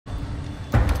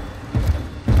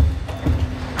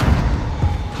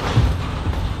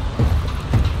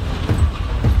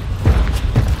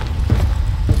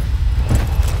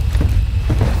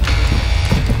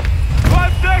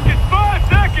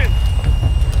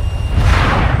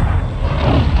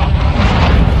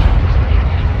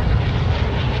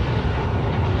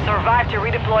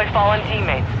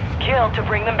out to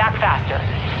bring them back faster.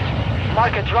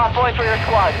 Mark a drop point for your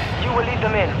squad. You will lead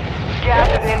them in. Gas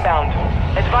is inbound.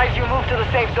 Advise you move to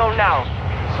the safe zone now.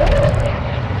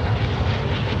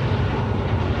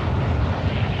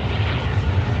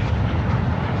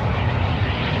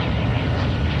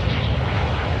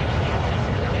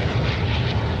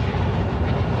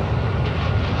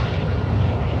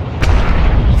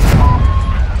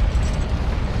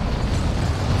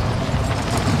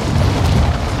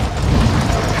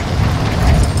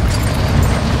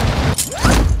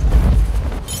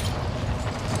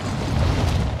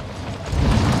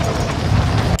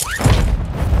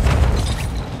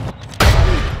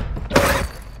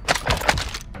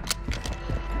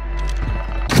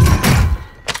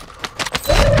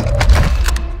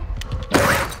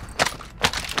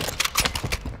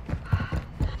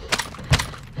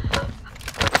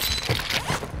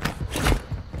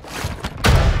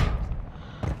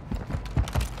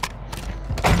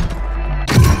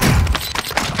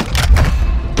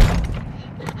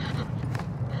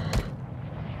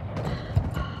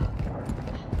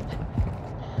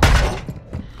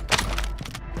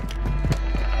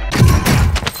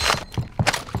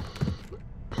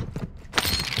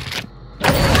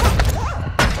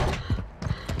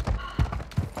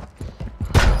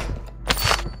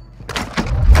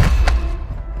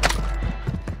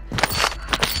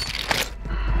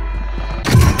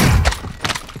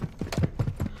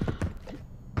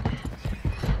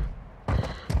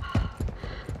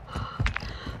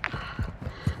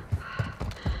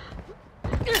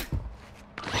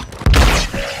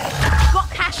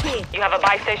 You have a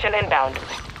buy station inbound.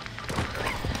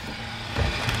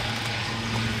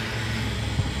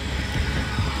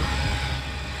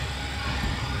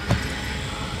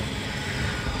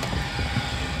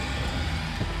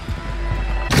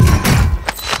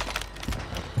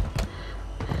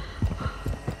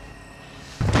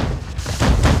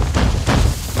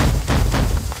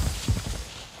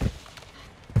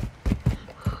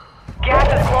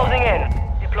 Gas is closing in.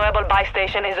 Deployable buy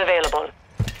station is available.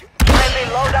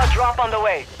 Friendly loadout drop on the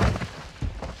way.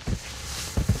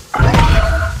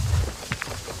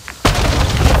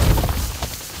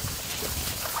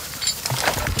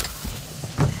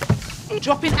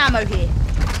 Dropping ammo here.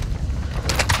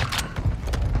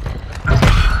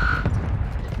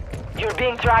 You're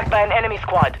being tracked by an enemy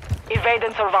squad. Evade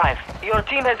and survive. Your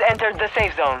team has entered the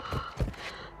safe zone.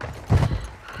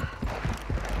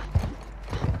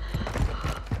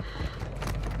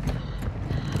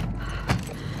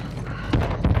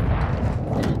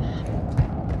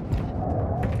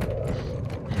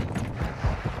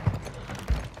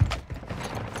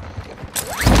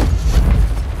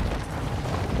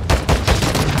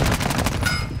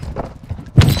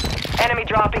 Enemy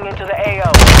dropping into the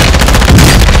AO.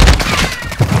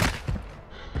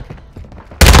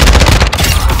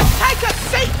 Take a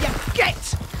seat, you git!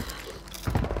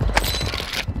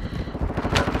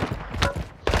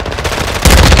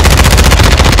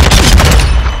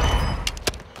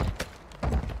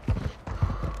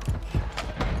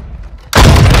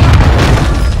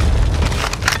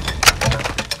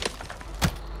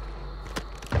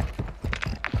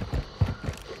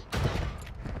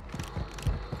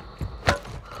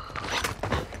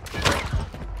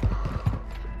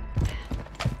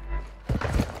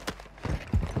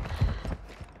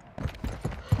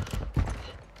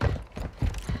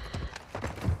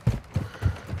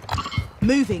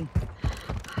 Moving.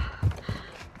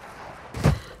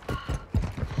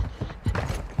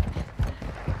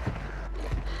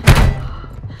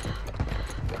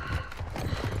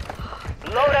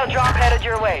 Loadout drop headed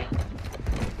your way.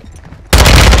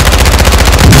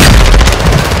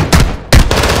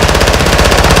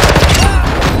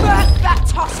 Burn that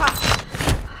tosser!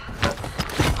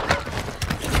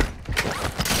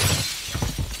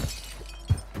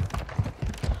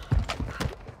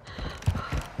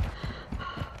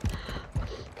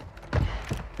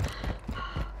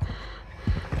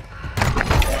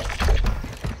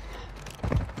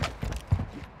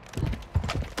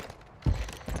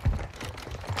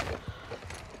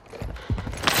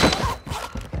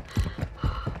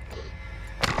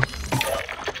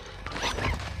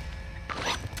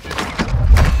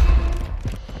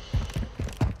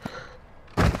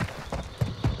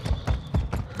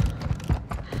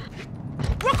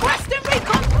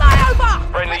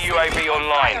 UAV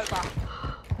online.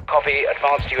 Copy,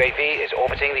 advanced UAV is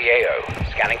orbiting the AO.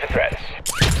 Scanning for threats.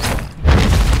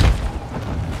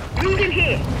 Moving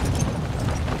here.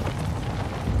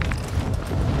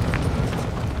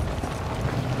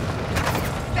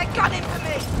 They're gunning for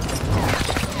me!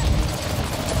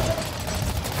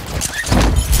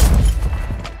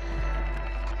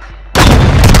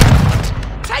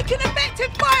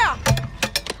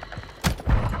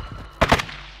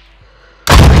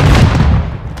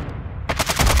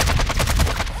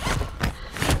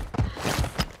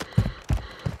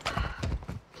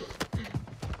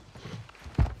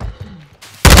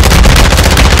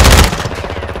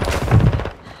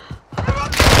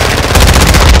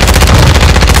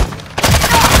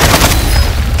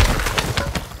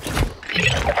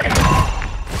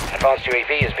 Advanced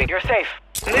UAV is being... You're safe.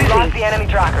 We lost the enemy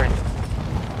trackers.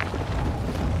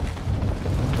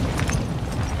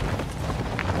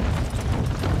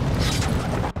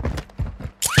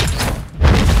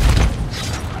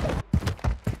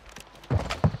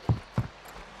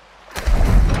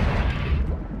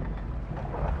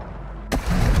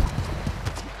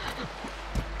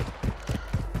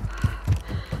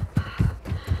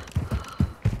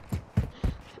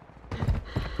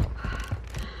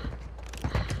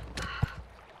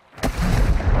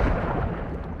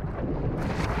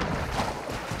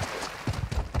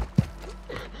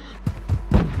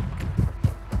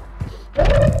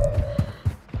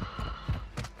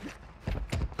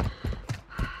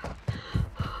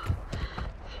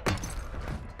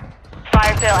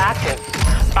 Fire sale active.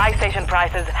 Buy station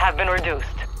prices have been reduced.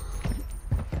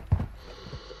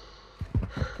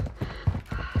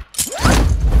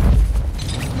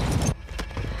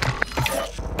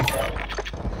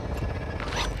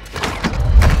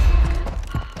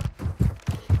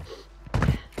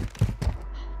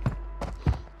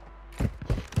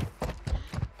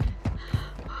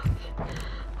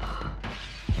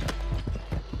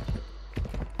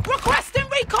 Requesting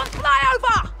recon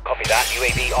flyover! Copy that.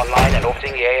 UAV online and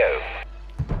orbiting the AO.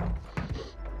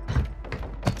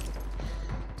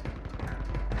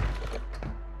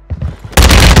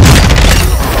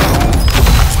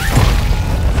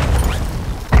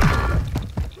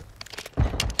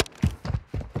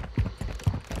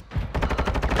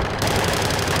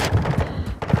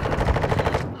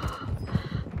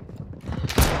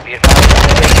 Be advised,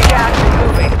 UAV gas is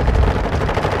moving.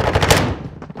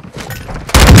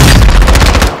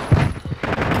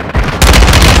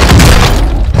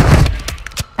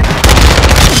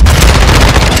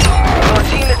 Your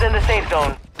team is in the safe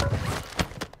zone.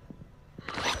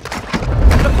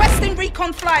 Requesting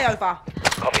recon flyover.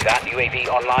 Copy that. UAV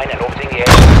online and orbiting the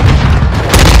AO.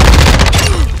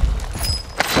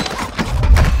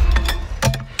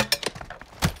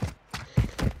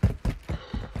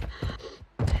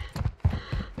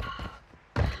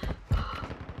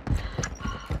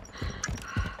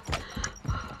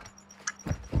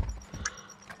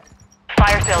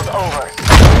 Fire sales over.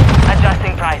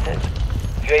 Adjusting prices.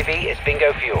 UAV is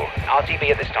bingo fuel.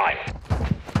 RTB at this time.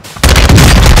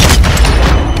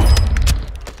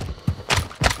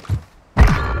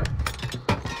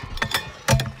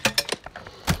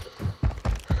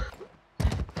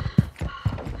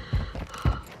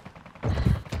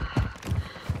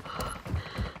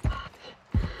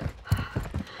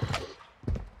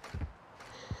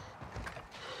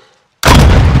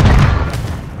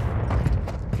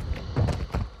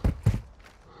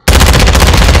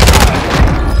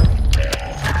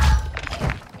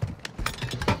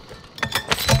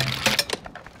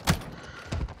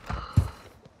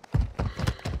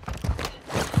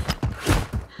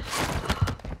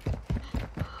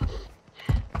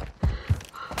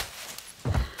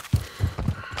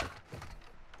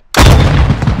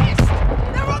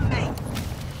 They're on me!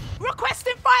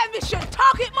 Requesting fire mission,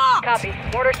 target marked! Copy.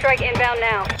 Mortar strike inbound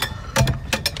now.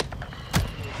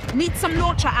 Need some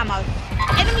launcher ammo.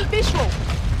 Enemy visual!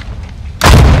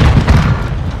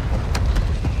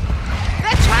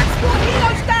 Their transport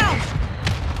helos down!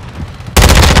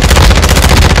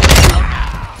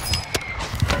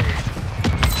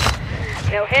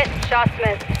 No hit. Shots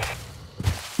missed.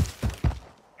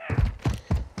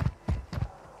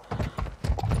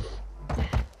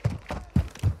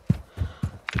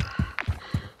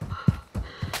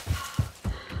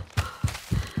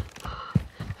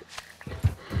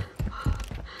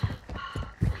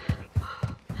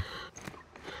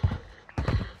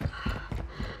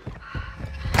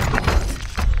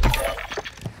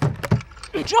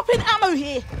 Dropping ammo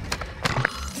here!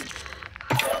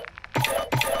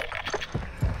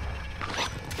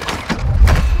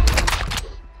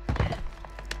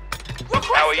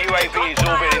 Our UAV is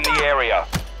orbiting the area.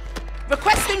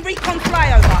 Requesting recon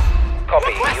flyover. Copy.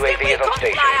 Requesting UAV is on recon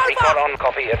station. flyover. Recon on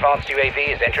copy. Advanced UAV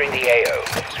is entering the AO.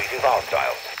 Sweeping for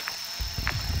hostiles.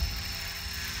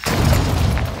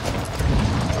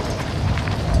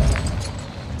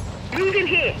 Moving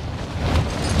here.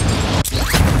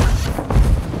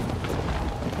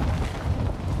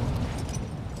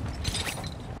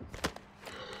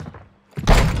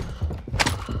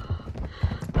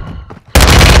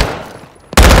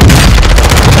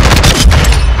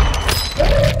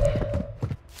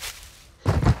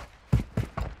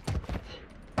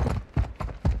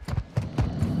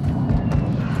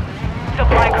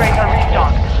 Supply crates are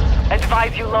restocked.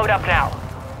 Advise you load up now.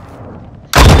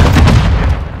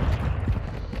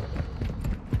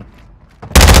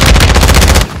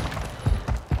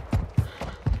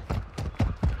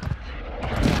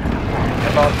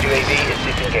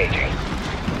 engaging.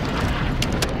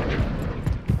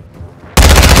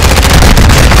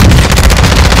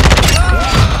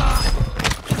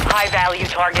 High value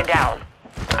target down.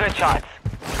 Good shots.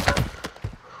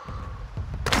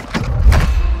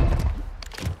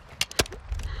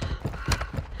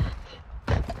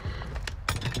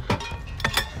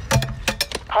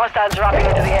 Hostiles dropping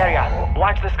into the area.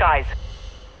 Watch the skies.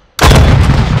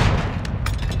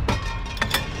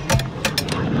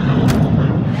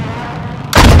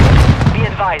 Be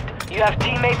advised, you have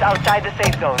teammates outside the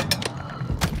safe zone.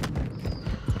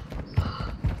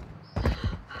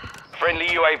 Friendly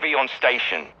UAV on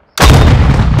station.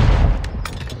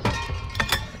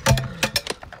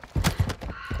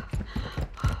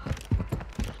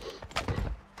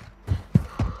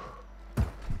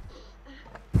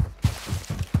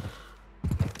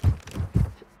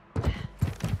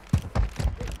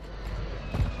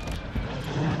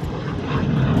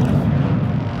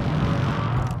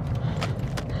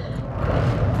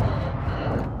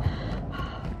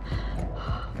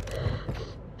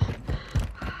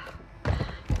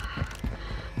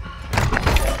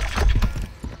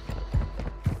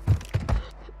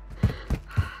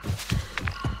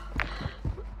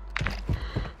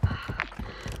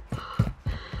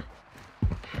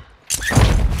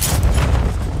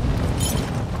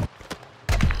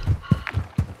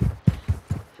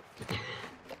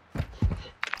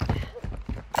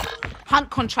 Hunt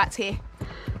contract here.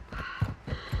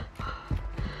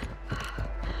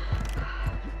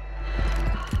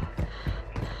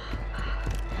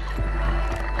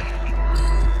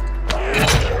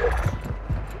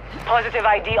 Positive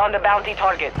ID on the bounty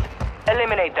targets.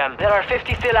 Eliminate them. There are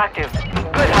 50 still active.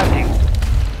 Good hunting.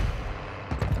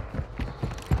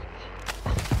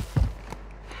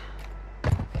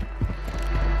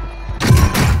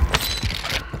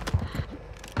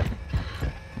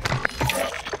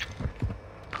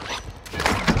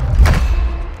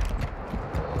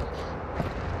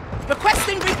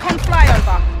 Requesting recon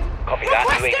flyover. Copy that.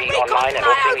 Requesting UAV online and recon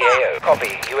orbiting the flyover. AO. Copy.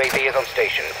 UAV is on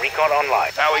station. Recon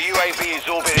online. Our UAV is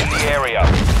orbiting the area.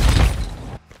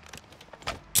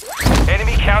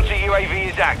 Enemy counter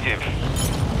UAV is active.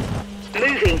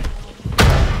 Moving.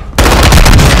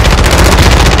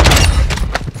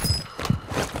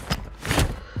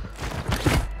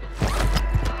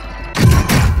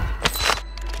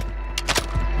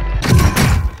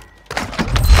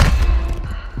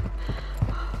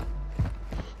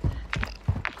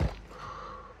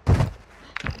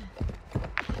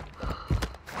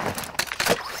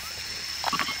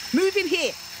 Moving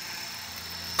here.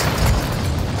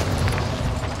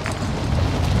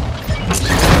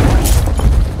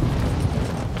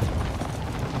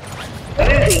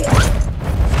 Moving.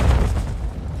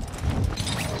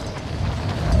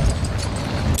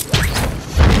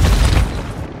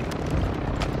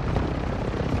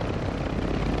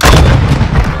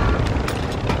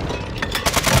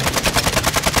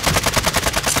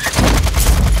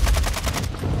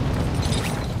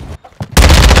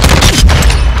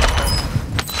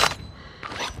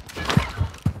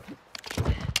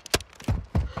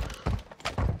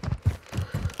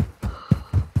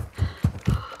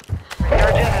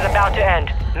 Urgence is about to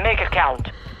end. Make it count.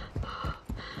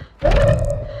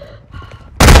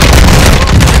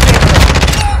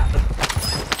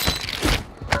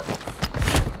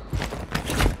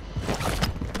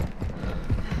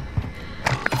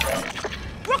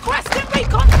 Requesting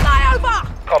recon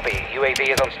flyover. Copy. UAV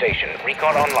is on station.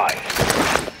 Recon online.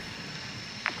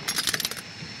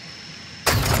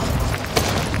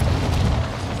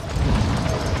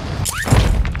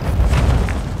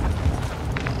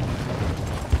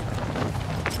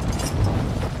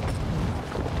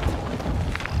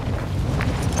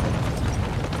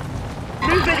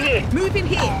 Moving here. Moving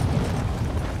here.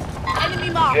 Enemy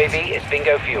marked. UAV is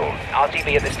bingo fuel.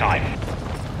 RTB at this time.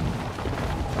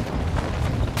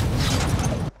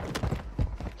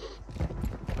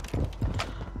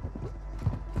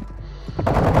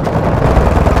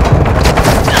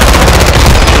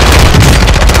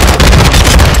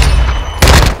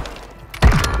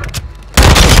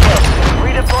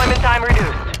 Redeployment time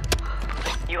reduced.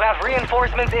 You have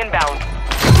reinforcements inbound.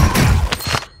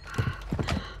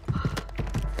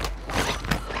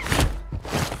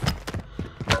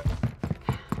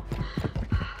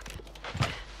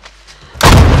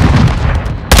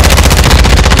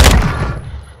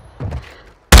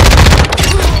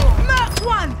 Marked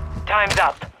one. Time's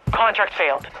up. Contract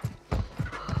failed.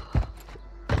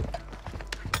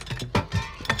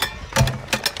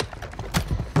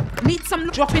 Need some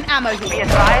dropping ammo Be here.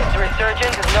 advised,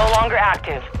 Resurgence is no longer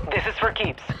active. This is for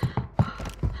keeps.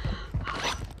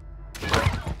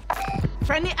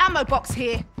 Friendly ammo box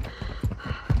here.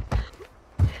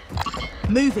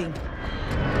 Moving.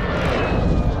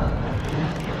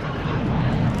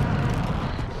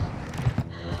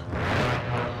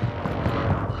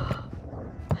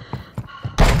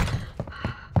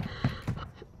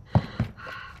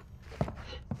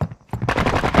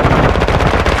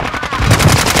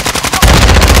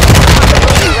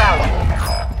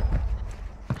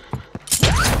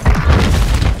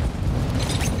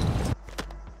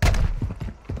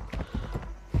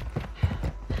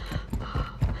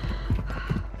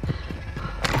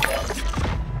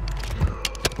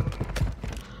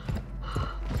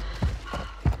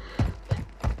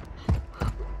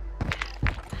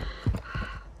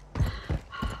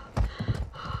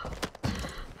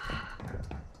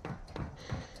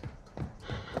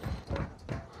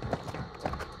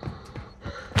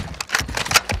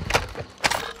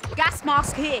 Gas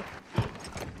mask here.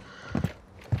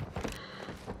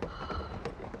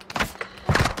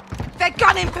 They're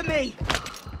gunning for me!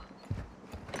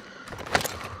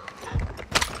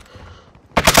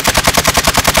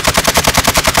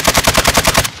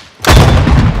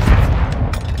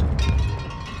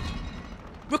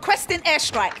 Requesting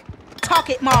airstrike.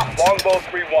 Target marked. Longbow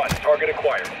 3-1, target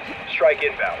acquired. Strike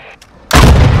inbound.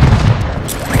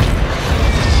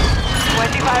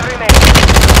 25 remain.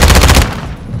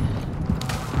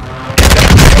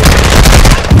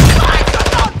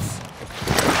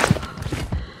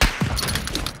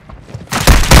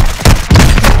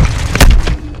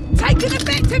 Taking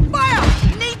effective fire!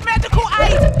 Need medical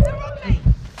aid! They're on me!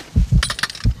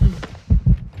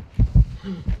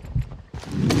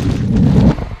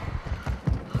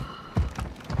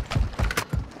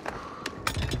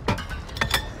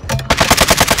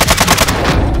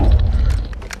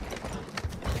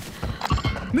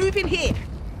 Moving here.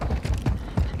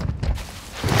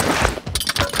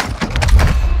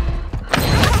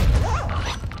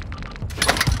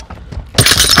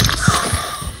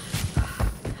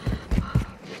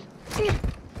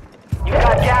 You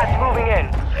got gas moving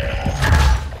in.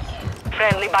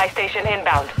 Friendly buy station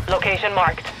inbound. Location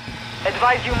marked.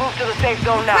 Advise you move to the safe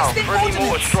zone now. Requesting Friendly ordnance.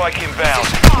 mortar strike inbound.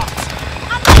 Marked.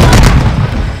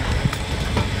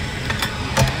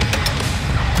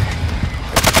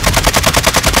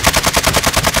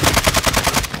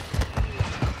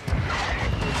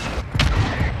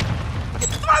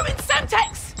 Throwing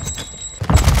Semtex!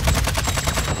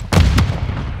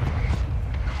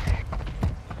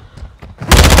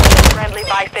 Friendly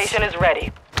buy station is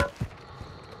ready.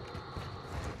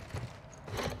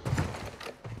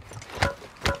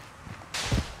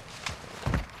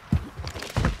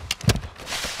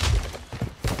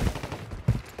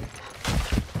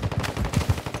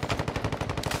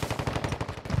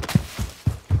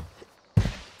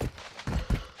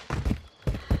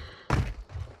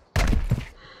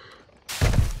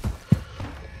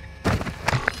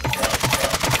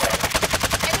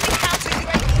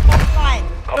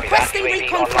 Requesting UAV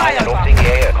recon online and flyover. orbiting the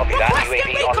AO. Copy that. Requesting UAV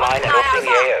recon online and orbiting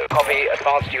the flyover. AO. Copy.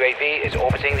 Advanced UAV is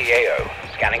orbiting the AO.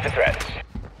 Scanning for threats.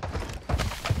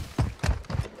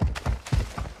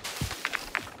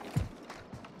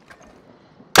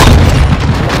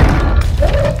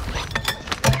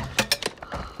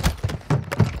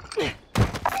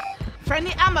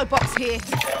 Friendly ammo box here.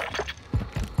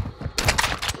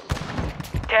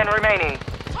 10 remaining.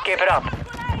 Keep it up.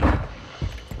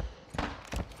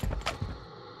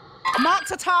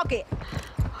 Marked a target.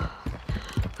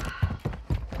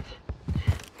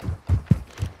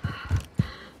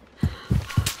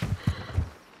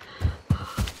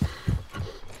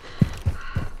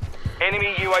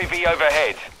 Enemy UAV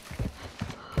overhead.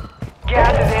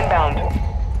 Gas is inbound.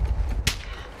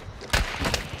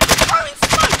 Throwing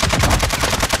smoke!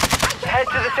 Head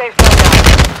to the safe zone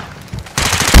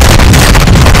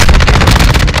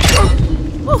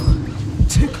now. Whew.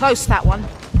 Too close, that one.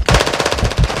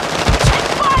 Check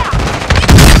fire!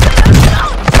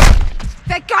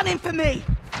 They're gunning for me!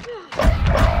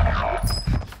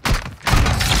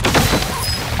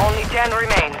 Only 10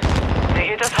 remain. They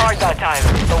hit us hard that time,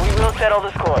 but we will settle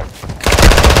the score.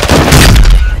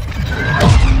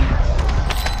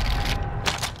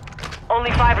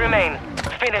 Only 5 remain.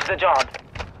 Finish the job.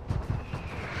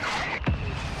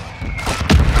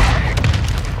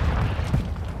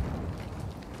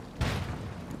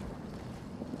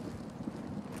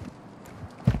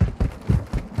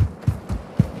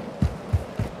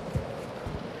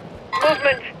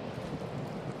 Movement.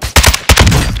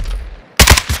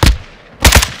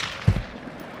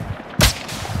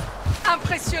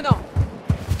 Impressionnant!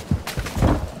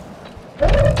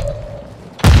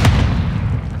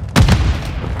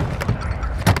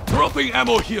 Dropping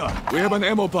ammo here. We have an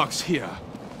ammo box here.